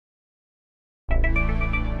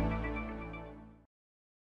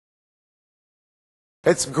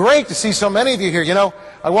It's great to see so many of you here. You know,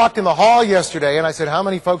 I walked in the hall yesterday and I said, how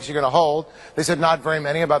many folks are you going to hold? They said, not very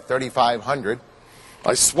many, about 3,500.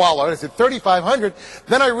 I swallowed. I said, 3,500?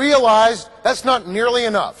 Then I realized that's not nearly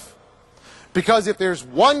enough. Because if there's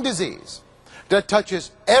one disease that touches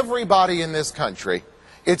everybody in this country,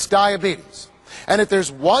 it's diabetes. And if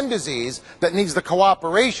there's one disease that needs the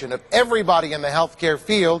cooperation of everybody in the healthcare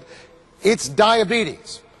field, it's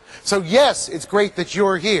diabetes. So yes, it's great that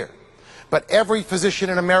you're here. But every physician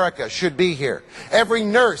in America should be here. Every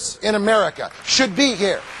nurse in America should be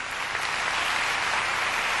here.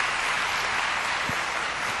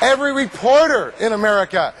 Every reporter in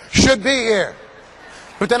America should be here.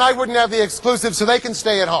 But then I wouldn't have the exclusive, so they can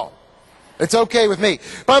stay at home. It's okay with me.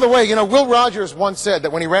 By the way, you know, Will Rogers once said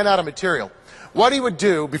that when he ran out of material, what he would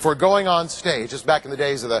do before going on stage, just back in the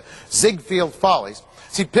days of the Ziegfeld Follies,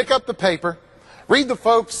 is he'd pick up the paper, read the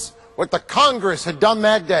folks what the Congress had done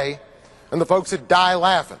that day, and the folks would die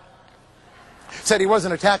laughing. Said he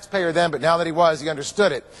wasn't a taxpayer then, but now that he was, he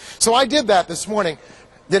understood it. So I did that this morning.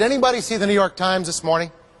 Did anybody see the New York Times this morning?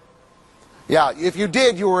 Yeah, if you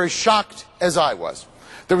did, you were as shocked as I was.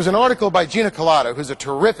 There was an article by Gina Collado, who's a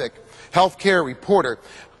terrific healthcare reporter,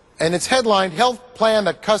 and it's headlined, "Health Plan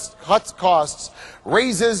That Cuts Costs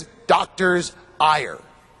Raises Doctors' Ire."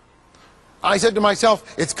 I said to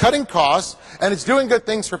myself, it's cutting costs and it's doing good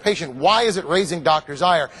things for patients. Why is it raising doctors'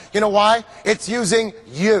 ire? You know why? It's using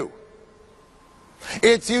you.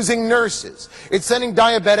 It's using nurses. It's sending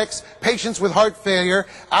diabetics, patients with heart failure,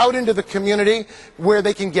 out into the community where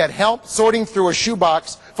they can get help, sorting through a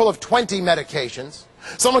shoebox full of 20 medications.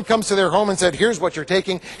 Someone comes to their home and said, here's what you're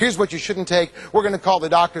taking, here's what you shouldn't take. We're going to call the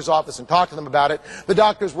doctor's office and talk to them about it. The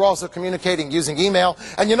doctors were also communicating using email.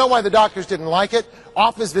 And you know why the doctors didn't like it?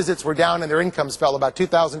 Office visits were down and their incomes fell about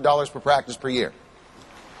 $2,000 per practice per year.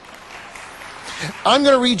 I'm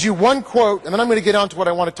going to read you one quote, and then I'm going to get on to what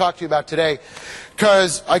I want to talk to you about today,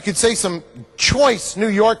 because I could say some choice New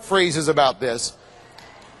York phrases about this.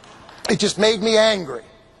 It just made me angry.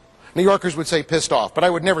 New Yorkers would say pissed off, but I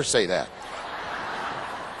would never say that.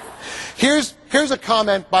 Here's a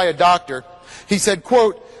comment by a doctor. He said,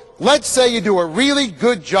 quote, let's say you do a really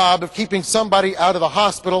good job of keeping somebody out of the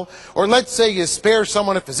hospital, or let's say you spare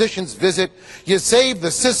someone a physician's visit, you save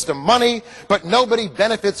the system money, but nobody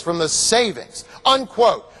benefits from the savings,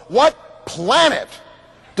 unquote. What planet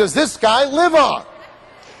does this guy live on?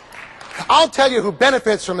 I'll tell you who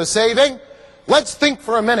benefits from the saving. Let's think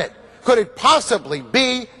for a minute. Could it possibly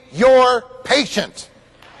be your patient?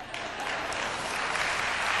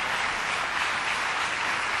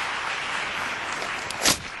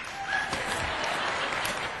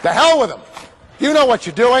 The hell with them. You know what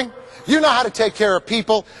you're doing. You know how to take care of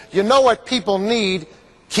people. You know what people need.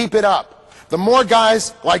 Keep it up. The more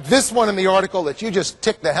guys like this one in the article that you just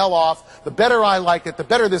tick the hell off, the better I like it, the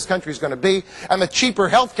better this country is going to be, and the cheaper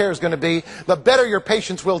health care is going to be, the better your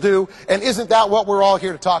patients will do. And isn't that what we're all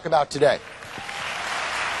here to talk about today?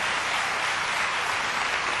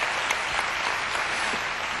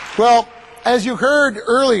 Well, as you heard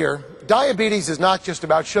earlier, diabetes is not just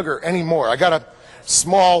about sugar anymore. I got a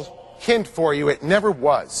small hint for you, it never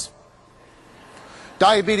was.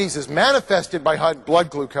 Diabetes is manifested by high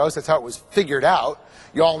blood glucose. That's how it was figured out.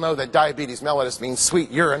 You all know that diabetes mellitus means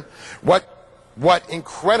sweet urine. What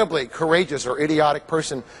incredibly courageous or idiotic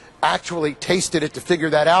person actually tasted it to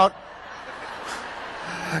figure that out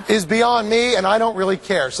is beyond me, and I don't really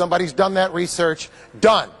care. Somebody's done that research.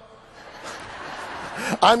 Done.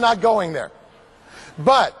 I'm not going there.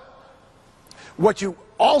 But what you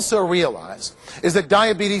also realize is that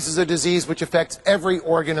diabetes is a disease which affects every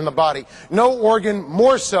organ in the body. No organ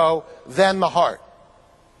more so than the heart.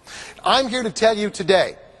 I'm here to tell you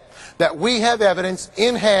today that we have evidence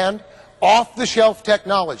in hand, off-the-shelf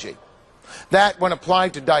technology, that when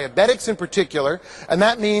applied to diabetics in particular, and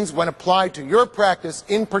that means when applied to your practice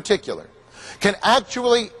in particular, can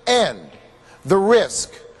actually end the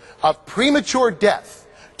risk of premature death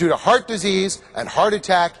due to heart disease and heart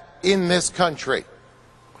attack in this country.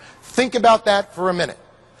 Think about that for a minute.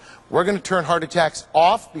 We're going to turn heart attacks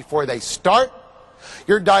off before they start.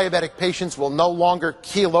 Your diabetic patients will no longer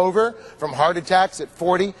keel over from heart attacks at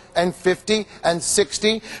 40 and 50 and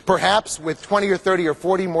 60, perhaps with 20 or 30 or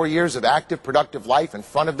 40 more years of active, productive life in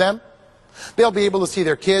front of them. They'll be able to see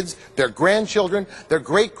their kids, their grandchildren, their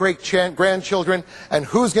great-great-grandchildren, and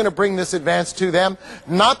who's going to bring this advance to them?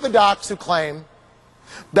 Not the docs who claim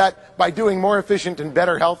that by doing more efficient and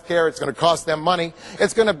better health care, it's going to cost them money.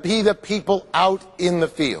 It's going to be the people out in the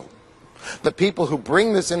field, the people who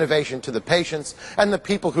bring this innovation to the patients, and the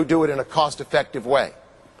people who do it in a cost-effective way.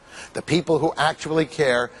 The people who actually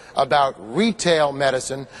care about retail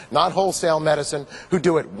medicine, not wholesale medicine, who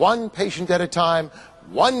do it one patient at a time,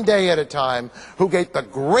 one day at a time, who get the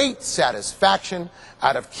great satisfaction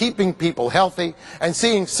out of keeping people healthy and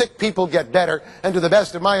seeing sick people get better, and to the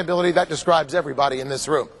best of my ability, that describes everybody in this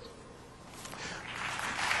room.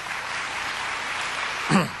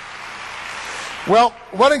 Well,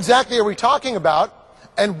 what exactly are we talking about,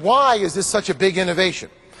 and why is this such a big innovation?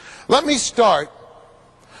 Let me start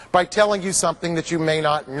by telling you something that you may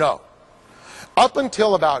not know. Up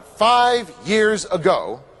until about 5 years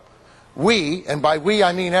ago, we, and by we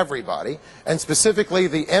I mean everybody, and specifically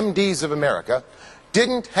the MDs of America,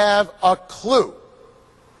 didn't have a clue,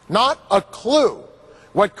 not a clue,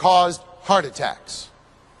 what caused heart attacks.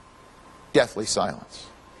 Deathly silence.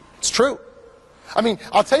 It's true. I mean,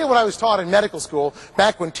 I'll tell you what I was taught in medical school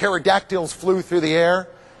back when pterodactyls flew through the air.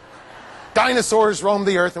 Dinosaurs roamed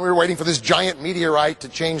the earth and we were waiting for this giant meteorite to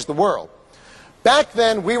change the world. Back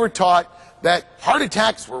then we were taught that heart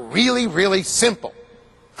attacks were really, really simple.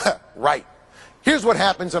 Right. Here's what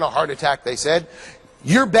happens in a heart attack, they said.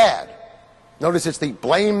 You're bad. Notice it's the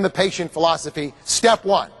blame the patient philosophy. Step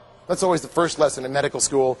one. That's always the first lesson in medical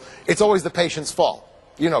school. It's always the patient's fault.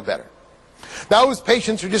 You know better. Those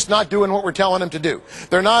patients are just not doing what we're telling them to do.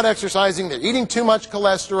 They're not exercising, they're eating too much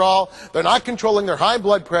cholesterol, they're not controlling their high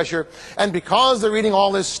blood pressure, and because they're eating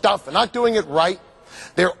all this stuff and not doing it right,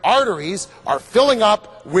 their arteries are filling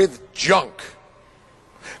up with junk.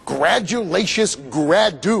 Gradulaceous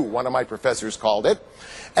gradu, one of my professors called it,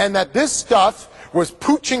 and that this stuff was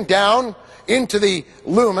pooching down into the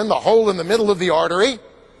lumen, the hole in the middle of the artery,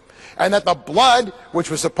 and that the blood, which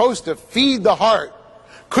was supposed to feed the heart,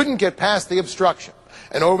 couldn't get past the obstruction.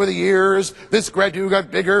 And over the years, this gradu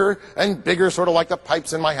got bigger and bigger, sort of like the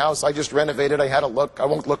pipes in my house. I just renovated, I had a look. I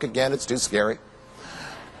won't look again, it's too scary.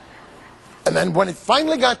 And then when it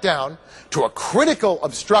finally got down to a critical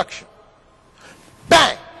obstruction,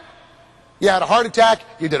 bang! You had a heart attack,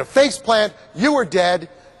 you did a face plant, you were dead,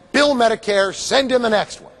 bill Medicare, send in the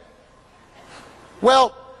next one.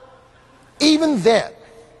 Well, even then,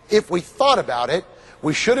 if we thought about it,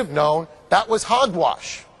 we should have known that was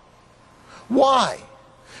hogwash. Why?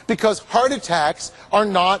 Because heart attacks are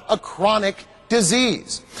not a chronic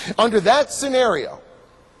disease. Under that scenario,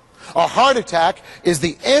 a heart attack is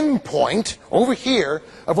the end point over here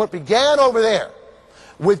of what began over there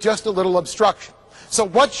with just a little obstruction. So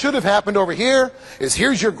what should have happened over here is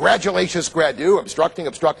here's your gradulaceous gradu, obstructing,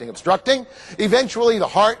 obstructing, obstructing. Eventually the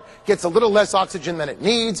heart gets a little less oxygen than it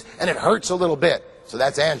needs and it hurts a little bit. So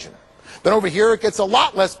that's angina. Then over here it gets a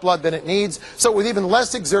lot less blood than it needs, so with even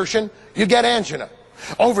less exertion, you get angina.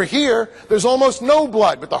 Over here, there's almost no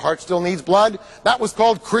blood, but the heart still needs blood. That was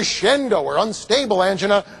called crescendo, or unstable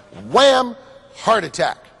angina. Wham! Heart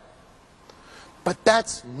attack. But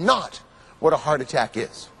that's not what a heart attack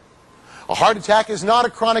is. A heart attack is not a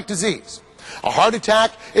chronic disease. A heart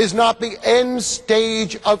attack is not the end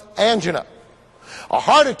stage of angina. A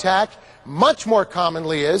heart attack much more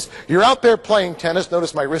commonly is, you're out there playing tennis.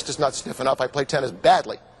 Notice my wrist is not stiff enough. I play tennis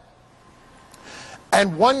badly.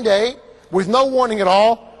 And one day, with no warning at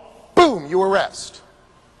all, boom, you arrest.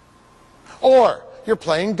 Or you're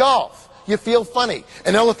playing golf. You feel funny.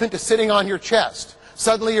 An elephant is sitting on your chest.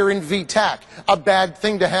 Suddenly you're in VTAC, a bad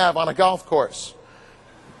thing to have on a golf course.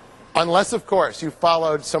 Unless, of course, you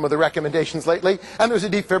followed some of the recommendations lately and there's a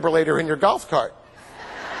defibrillator in your golf cart.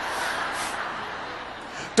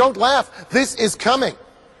 Don't laugh. This is coming.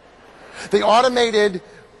 The automated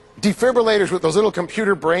defibrillators with those little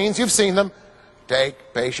computer brains, you've seen them.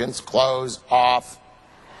 Take patients' clothes off,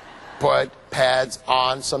 put pads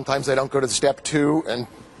on. Sometimes they don't go to step 2 and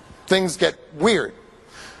things get weird.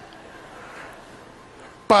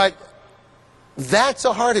 But that's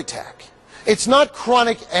a heart attack. It's not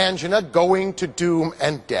chronic angina going to doom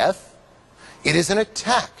and death. It is an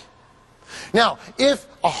attack. Now, if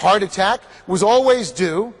a heart attack was always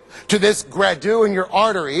due to this gradu in your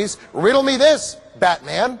arteries, riddle me this,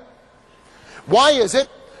 Batman. Why is it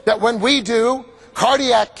that when we do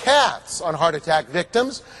cardiac caths on heart attack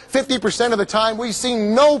victims, 50% of the time we see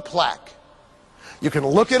no plaque? You can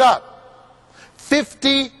look it up.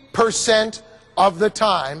 50% of the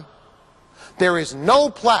time there is no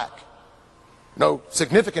plaque, no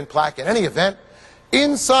significant plaque in any event,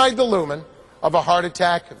 inside the lumen of a heart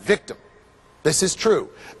attack victim. This is true.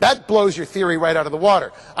 That blows your theory right out of the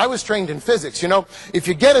water. I was trained in physics. You know, if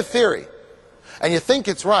you get a theory and you think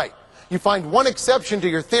it's right, you find one exception to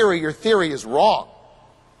your theory is wrong.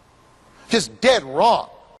 Just dead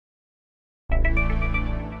wrong.